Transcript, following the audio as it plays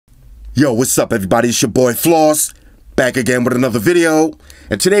Yo, what's up everybody? It's your boy Floss, back again with another video.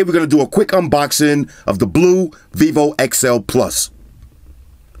 And today we're going to do a quick unboxing of the BLU VIVO XL Plus.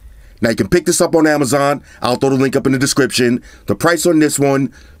 Now you can pick this up on Amazon. I'll throw the link up in the description. The price on this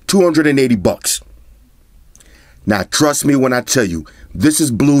one, $280. Now trust me when I tell you, this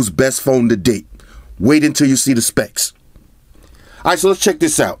is BLU's best phone to date. Wait until you see the specs. Alright, so let's check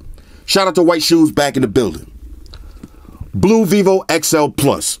this out. Shout out to White Shoes back in the building. BLU VIVO XL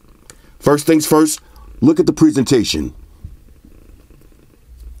Plus. First things first, look at the presentation.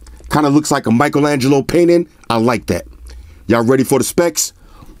 Kind of looks like a Michelangelo painting. I like that. Y'all ready for the specs?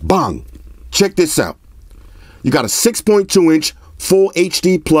 Bang! Check this out. You got a 6.2-inch Full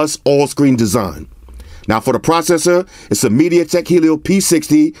HD Plus all-screen design. Now for the processor, it's a MediaTek Helio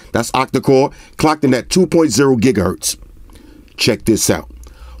P60, that's octa-core, clocked in at 2.0 gigahertz. Check this out.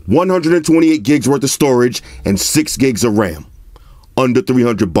 128 gigs worth of storage and 6 gigs of RAM. Under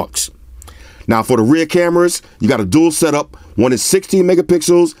 $300. Now for the rear cameras, you got a dual setup. One is 16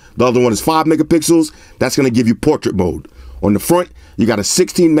 megapixels, the other one is 5 megapixels. That's going to give you portrait mode. On the front, you got a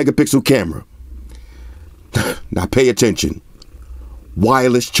 16 megapixel camera. Now pay attention.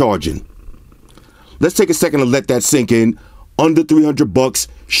 Wireless charging. Let's take a second to let that sink in. Under $300.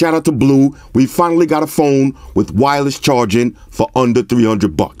 Shout out to BLU. We finally got a phone with wireless charging for under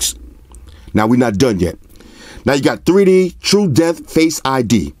 $300. Now we're not done yet. Now you got 3D True Depth Face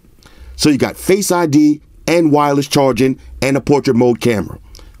ID. So you got Face ID and wireless charging and a portrait mode camera.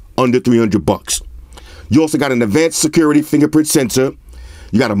 Under $300. You also got an advanced security fingerprint sensor.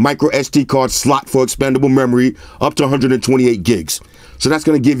 You got a micro SD card slot for expandable memory up to 128 gigs. So that's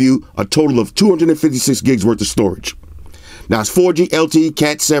going to give you a total of 256 gigs worth of storage. Now it's 4G LTE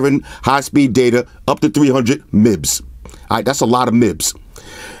Cat 7 high-speed data up to 300 MIBs. All right, that's a lot of MIBs.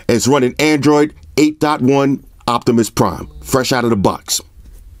 And it's running Android 8.1 Optimus Prime, fresh out of the box.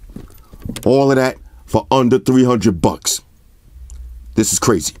 All of that for under $300. This is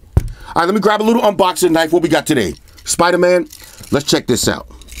crazy. All right, let me grab a little unboxing knife. What we got today? Spider-Man. Let's check this out.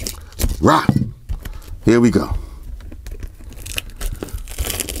 Rah. Here we go.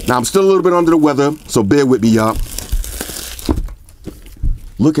 Now, I'm still a little bit under the weather, so bear with me, y'all.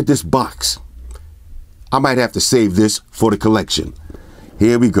 Look at this box. I might have to save this for the collection.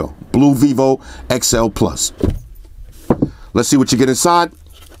 Here we go. BLU VIVO XL Plus. Let's see what you get inside.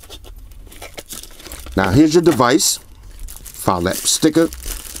 Now, here's your device. File that sticker.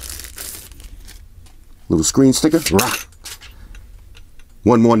 Little screen sticker. Rah.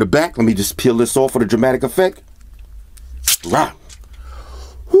 One more on the back. Let me just peel this off for the dramatic effect. Rah.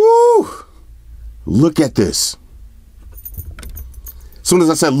 Woo! Look at this. As soon as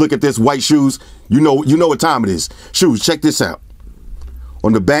I said look at this, White Shoes, you know what time it is. Shoes, check this out.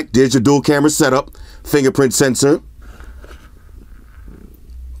 On the back, there's your dual camera setup, fingerprint sensor.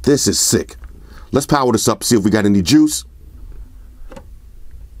 This is sick. Let's power this up, see if we got any juice.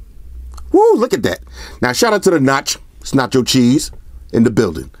 Woo, look at that. Now shout out to the Notch. It's nacho cheese in the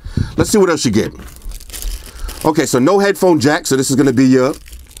building. Let's see what else you get. Okay, so no headphone jack, so this is gonna be your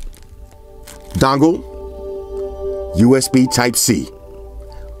dongle, USB Type-C.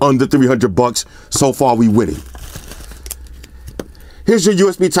 Under $300. So far we winning. Here's your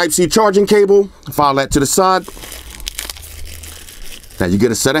USB Type-C charging cable. File that to the side. Now you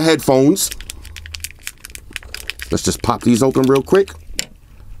get a set of headphones. Let's just pop these open real quick.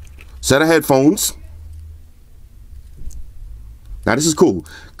 Set of headphones. Now this is cool.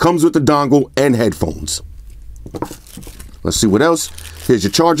 Comes with the dongle and headphones. Let's see what else. Here's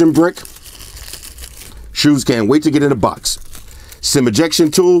your charging brick. Shoes can't wait to get in the box. SIM ejection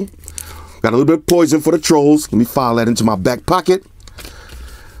tool. Got a little bit of poison for the trolls. Let me file that into my back pocket.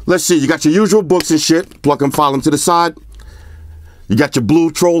 Let's see. You got your usual books and shit. Plug and file them to the side. You got your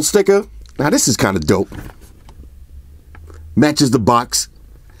BLU troll sticker. Now this is kind of dope. Matches the box.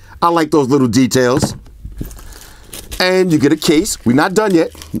 I like those little details. And you get a case. We're not done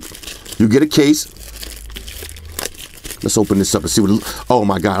yet. You get a case. Let's open this up and see what it, oh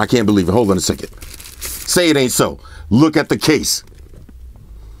my God, I can't believe it. Hold on a second. Say it ain't so. Look at the case.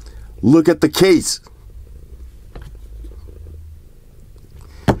 Look at the case.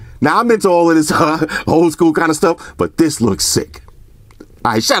 Now I'm into all of this old school kind of stuff, but this looks sick.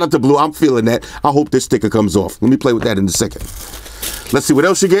 All right, shout out to BLU. I'm feeling that. I hope this sticker comes off. Let me play with that in a second. Let's see what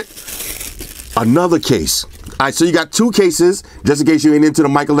else you get. Another case. All right, so you got two cases, just in case you ain't into the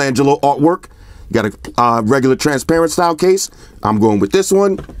Michelangelo artwork. You got a regular transparent style case. I'm going with this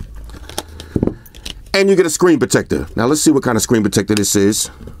one. And you get a screen protector. Now let's see what kind of screen protector this is.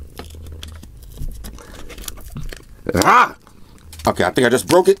 Ah! Okay, I think I just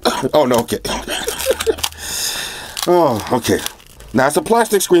broke it. Oh, no, okay. Oh, okay. Now, it's a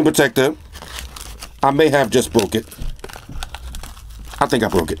plastic screen protector. I may have just broke it. I think I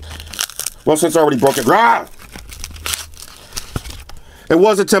broke it. Well, since I already broke it, it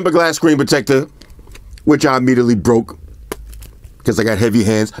was a tempered glass screen protector, which I immediately broke because I got heavy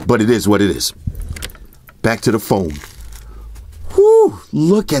hands, but it is what it is. Back to the phone. Whew,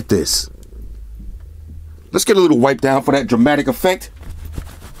 look at this. Let's get a little wipe down for that dramatic effect.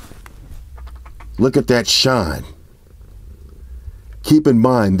 Look at that shine. Keep in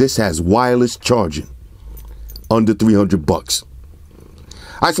mind, this has wireless charging. Under 300 bucks.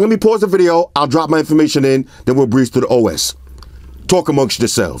 All right, so let me pause the video. I'll drop my information in, then we'll breeze through the OS. Talk amongst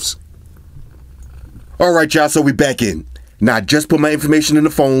yourselves. All right, y'all, so we back in. Now, I just put my information in the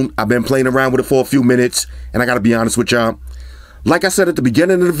phone. I've been playing around with it for a few minutes, and I gotta be honest with y'all. Like I said at the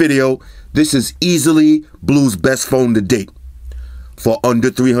beginning of the video, this is easily BLU's best phone to date. For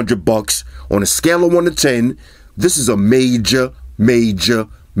under 300 bucks, on a scale of 1 to 10, this is a major, major,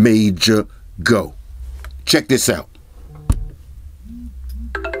 major go. Check this out.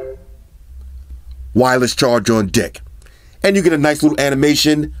 Wireless charge on deck. And you get a nice little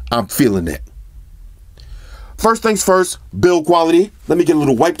animation. I'm feeling that. First things first, build quality. Let me get a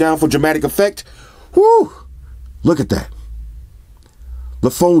little wipe down for dramatic effect. Whoo! Look at that. The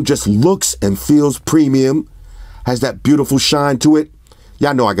phone just looks and feels premium. Has that beautiful shine to it.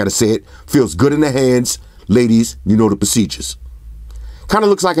 Y'all know I gotta say it. Feels good in the hands. Ladies, you know the procedures. Kind of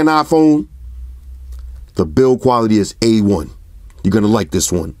looks like an iPhone. The build quality is A1. You're gonna like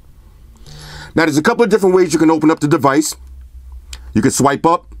this one. Now, there's a couple of different ways you can open up the device. You can swipe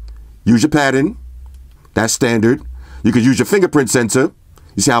up, use your pattern. That's standard. You can use your fingerprint sensor.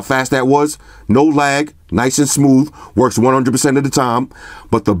 You see how fast that was? No lag, nice and smooth, works 100% of the time.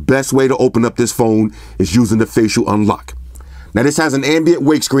 But the best way to open up this phone is using the facial unlock. Now, this has an ambient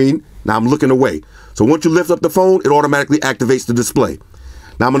wake screen. Now, I'm looking away. So once you lift up the phone, it automatically activates the display.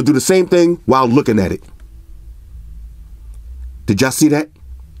 Now, I'm going to do the same thing while looking at it. Did y'all see that?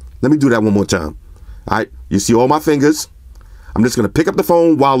 Let me do that one more time. All right, you see all my fingers. I'm just going to pick up the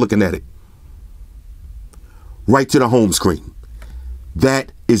phone while looking at it. Right to the home screen.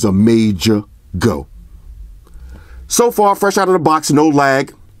 That is a major go. So far, fresh out of the box, no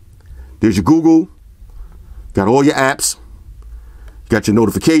lag. There's your Google. Got all your apps. Got your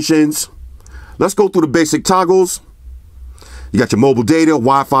notifications. Let's go through the basic toggles. You got your mobile data,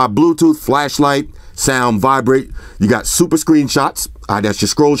 Wi-Fi, Bluetooth, flashlight, sound, vibrate. You got super screenshots. All right, that's your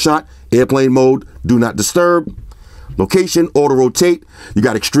scroll shot. Airplane mode, do not disturb. Location, auto rotate. You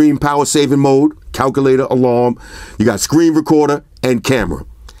got extreme power saving mode, calculator, alarm. You got screen recorder and camera.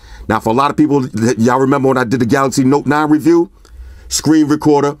 Now, for a lot of people, y'all remember when I did the Galaxy Note 9 review? Screen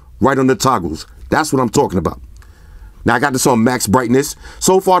recorder right on the toggles. That's what I'm talking about. Now, I got this on max brightness.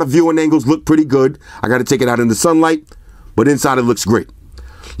 So far, the viewing angles look pretty good. I got to take it out in the sunlight, but inside it looks great.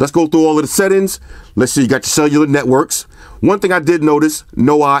 Let's go through all of the settings. Let's see, you got your cellular networks. One thing I did notice,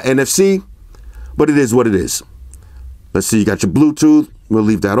 no NFC, but it is what it is. Let's see, you got your Bluetooth. We'll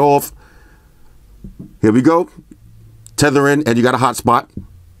leave that off. Here we go. Tethering, and you got a hotspot.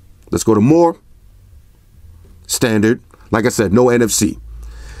 Let's go to more. Standard. Like I said, no NFC.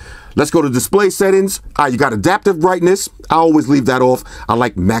 Let's go to display settings. All right, you got adaptive brightness. I always leave that off. I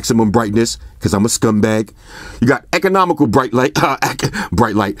like maximum brightness because I'm a scumbag. You got economical economical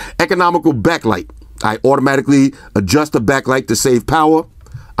backlight. I automatically adjust the backlight to save power.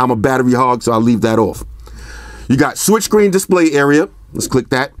 I'm a battery hog, so I'll leave that off. You got switch screen display area. Let's click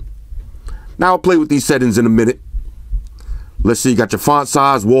that. Now I'll play with these settings in a minute. Let's see, you got your font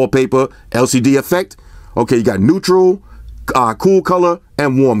size, wallpaper, LCD effect. Okay, you got neutral, cool color,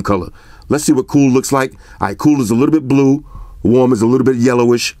 and warm color. Let's see what cool looks like. All right, cool is a little bit blue. Warm is a little bit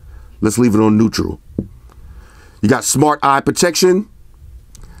yellowish. Let's leave it on neutral. You got smart eye protection.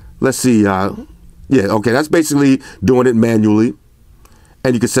 Let's see. Yeah, okay, that's basically doing it manually.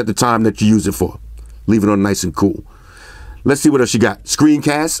 And you can set the time that you use it for. Leave it on nice and cool. Let's see what else you got.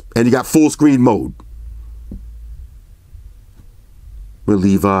 Screencast, and you got full screen mode. We'll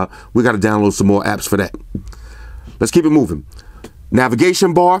leave, we got to download some more apps for that. Let's keep it moving.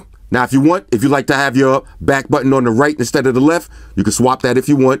 Navigation bar. Now, if you like to have your back button on the right instead of the left, you can swap that if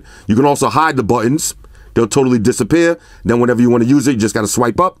you want. You can also hide the buttons. They'll totally disappear. Then whenever you want to use it, you just got to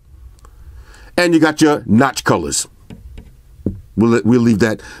swipe up. And you got your notch colors. We'll leave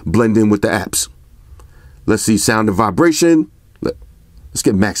that blend in with the apps. Let's see, sound and vibration. Let's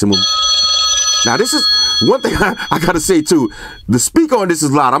get maximum. Now, this is one thing I got to say, too. The speaker on this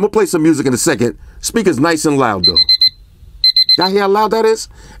is loud. I'm going to play some music in a second. Speaker's nice and loud, though. Y'all hear how loud that is?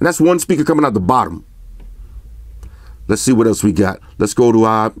 And that's one speaker coming out the bottom. Let's see what else we got. Let's go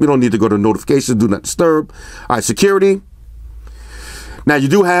to, we don't need to go to notifications, do not disturb. All right, security. Now you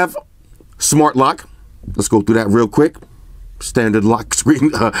do have smart lock. Let's go through that real quick. Standard lock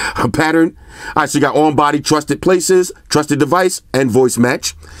screen pattern. All right, so you got on body, trusted places, trusted device, and voice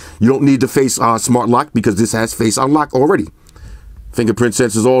match. You don't need the face smart lock because this has face unlock already. Fingerprint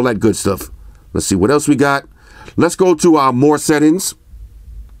sensors, all that good stuff. Let's see what else we got. Let's go to our more settings.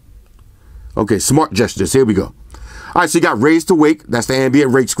 Okay, smart gestures. Here we go. All right, so you got raise to wake. That's the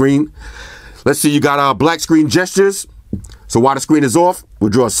ambient rate screen. Let's see, you got black screen gestures. So while the screen is off, we'll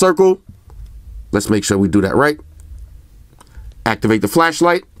draw a circle. Let's make sure we do that right. Activate the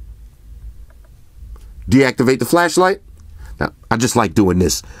flashlight. Deactivate the flashlight. Now, I just like doing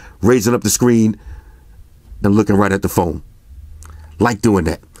this. Raising up the screen and looking right at the phone. Like doing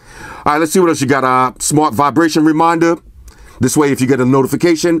that. All right, let's see what else you got. Smart vibration reminder. This way, if you get a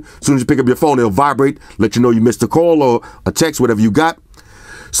notification, as soon as you pick up your phone, it'll vibrate, let you know you missed a call or a text, whatever you got.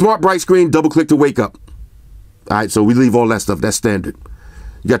 Smart bright screen, double click to wake up. All right, so we leave all that stuff. That's standard.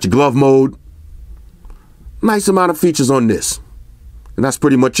 You got your glove mode. Nice amount of features on this. And that's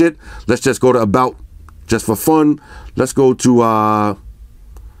pretty much it. Let's just go to about, just for fun. Let's go to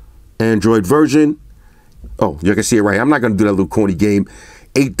Android version. Oh, you can see it right here. I'm not going to do that little corny game.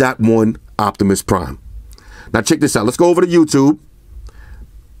 8.1 Optimus Prime. Now check this out. Let's go over to YouTube.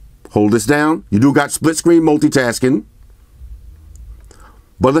 Hold this down. You do got split screen multitasking.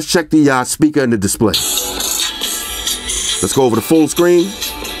 But let's check the speaker and the display. Let's go over to full screen.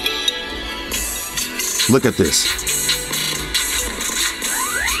 Look at this.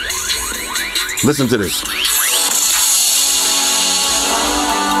 Listen to this.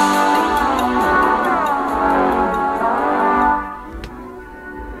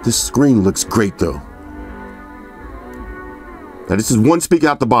 This screen looks great though. Now this is one speaker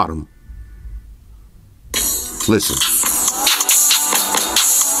out the bottom. Listen.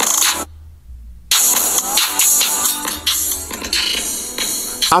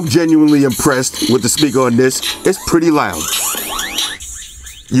 I'm genuinely impressed with the speaker on this. It's pretty loud.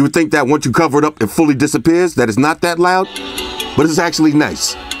 You would think that once you cover it up, it fully disappears, that it's not that loud, but it's actually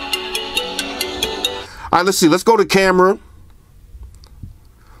nice. All right, let's see. Let's go to camera.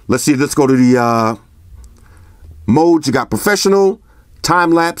 Let's see. Let's go to the modes. You got professional,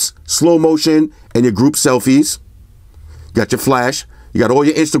 time-lapse, slow motion, and your group selfies. You got your flash. You got all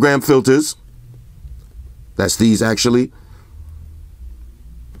your Instagram filters. That's these, actually.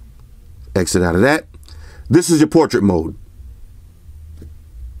 Exit out of that. This is your portrait mode.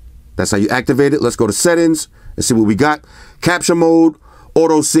 That's how you activate it. Let's go to settings and see what we got. Capture mode,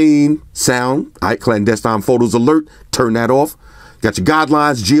 auto scene, sound. All right, clandestine photos alert. Turn that off. Got your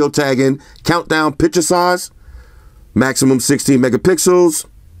guidelines, geotagging, countdown, picture size, maximum 16 megapixels.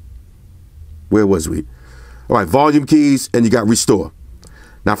 Where was we? All right, volume keys, and you got restore.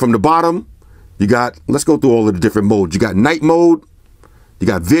 Now from the bottom, you got, let's go through all of the different modes. You got night mode, you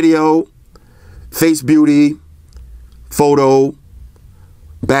got video, face beauty, photo,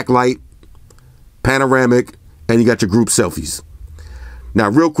 backlight, panoramic, and you got your group selfies. Now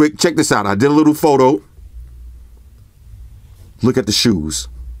real quick, check this out. I did a little photo. Look at the shoes.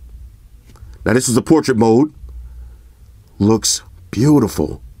 Now this is the portrait mode. Looks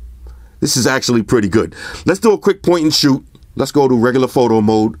beautiful. This is actually pretty good. Let's do a quick point and shoot. Let's go to regular photo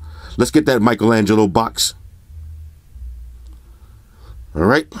mode. Let's get that Michelangelo box. All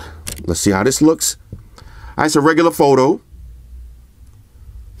right, let's see how this looks. All right, it's a regular photo.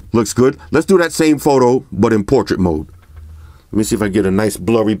 Looks good. Let's do that same photo, but in portrait mode. Let me see if I get a nice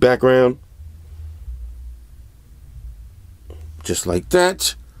blurry background. Just like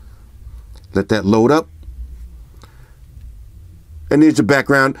that. Let that load up. And there's your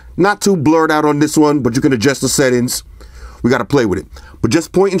background. Not too blurred out on this one, but you can adjust the settings. We got to play with it. But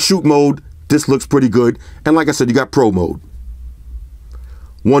just point and shoot mode, this looks pretty good. And like I said, you got pro mode.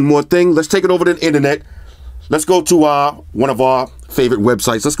 One more thing. Let's take it over to the internet. Let's go to one of our favorite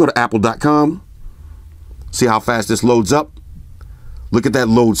websites. Let's go to apple.com. See how fast this loads up. Look at that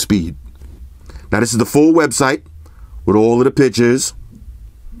load speed. Now this is the full website with all of the pictures.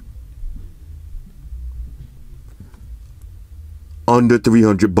 Under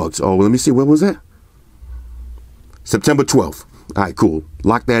 300 bucks. Oh, let me see. When was that? September 12th. All right, cool.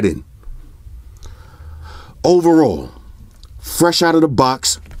 Lock that in. Overall, fresh out of the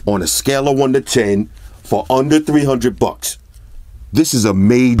box on a scale of 1 to 10 for under 300 bucks. This is a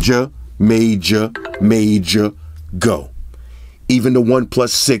major, major, major go. Even the OnePlus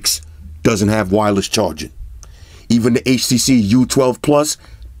 6 doesn't have wireless charging. Even the HTC U12 Plus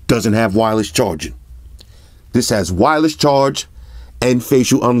doesn't have wireless charging. This has wireless charge and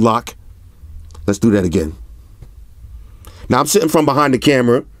facial unlock. Let's do that again. Now I'm sitting from behind the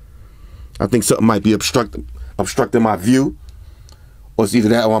camera. I think something might be obstructing my view. Or it's either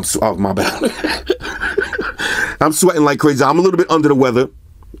that or oh, my bad. I'm sweating like crazy. I'm a little bit under the weather.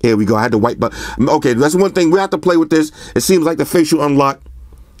 Here we go. I had to wipe, but okay, that's one thing. We have to play with this. It seems like the facial unlock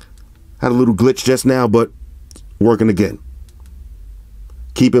had a little glitch just now, but working again.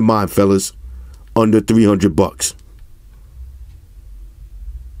 Keep in mind, fellas, under 300 bucks.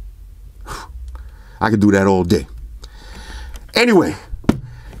 I could do that all day. Anyway,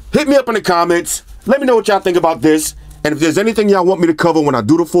 hit me up in the comments. Let me know what y'all think about this. And if there's anything y'all want me to cover when I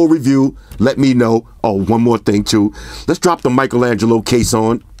do the full review, let me know. Oh, one more thing too. Let's drop the Michelangelo case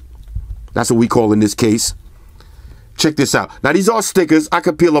on. That's what we call in this case. Check this out. Now these are stickers. I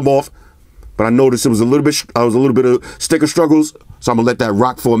could peel them off, but I noticed it was a little bit of sticker struggles, so I'm gonna let that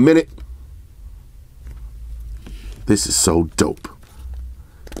rock for a minute. This is so dope.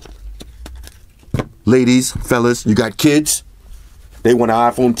 Ladies, fellas, you got kids. They want an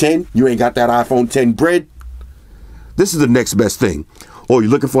iPhone 10. You ain't got that iPhone 10 bread. This is the next best thing. Or you're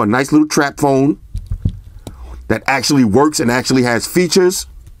looking for a nice little trap phone that actually works and actually has features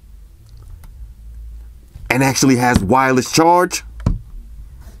and actually has wireless charge.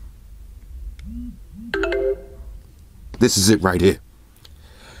 This is it right here.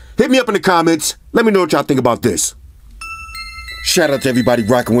 Hit me up in the comments. Let me know what y'all think about this. Shout out to everybody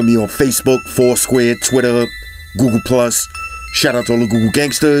rocking with me on Facebook, Foursquare, Twitter, Google+. Shout out to all the Google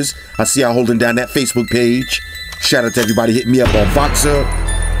gangsters. I see y'all holding down that Facebook page. Shout out to everybody hitting me up on Voxer.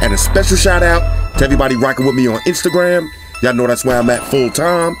 And a special shout out to everybody rocking with me on Instagram. Y'all know that's where I'm at full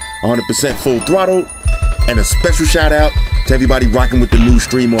time, 100% full throttle. And a special shout out to everybody rocking with the new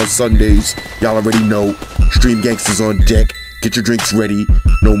stream on Sundays. Y'all already know, Stream Gangsters on deck. Get your drinks ready.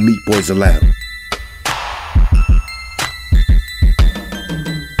 No meat boys allowed.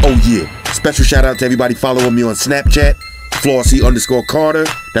 Oh yeah, special shout out to everybody following me on Snapchat, Flossy_Carter.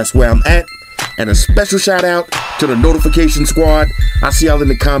 That's where I'm at. And a special shout out to the notification squad. I see y'all in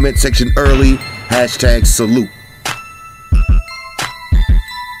the comment section early. #salute.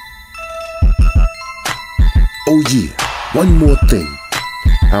 Oh yeah, one more thing.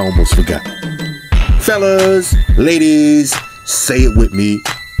 I almost forgot. Fellas, ladies, say it with me.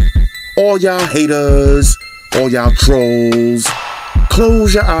 All y'all haters, all y'all trolls,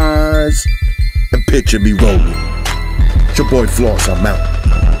 close your eyes and picture me rolling. It's your boy Floss, I'm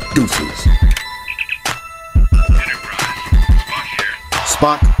out. Deuces.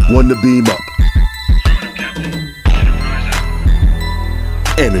 Spock, one to beam up.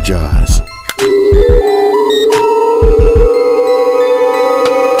 Energize.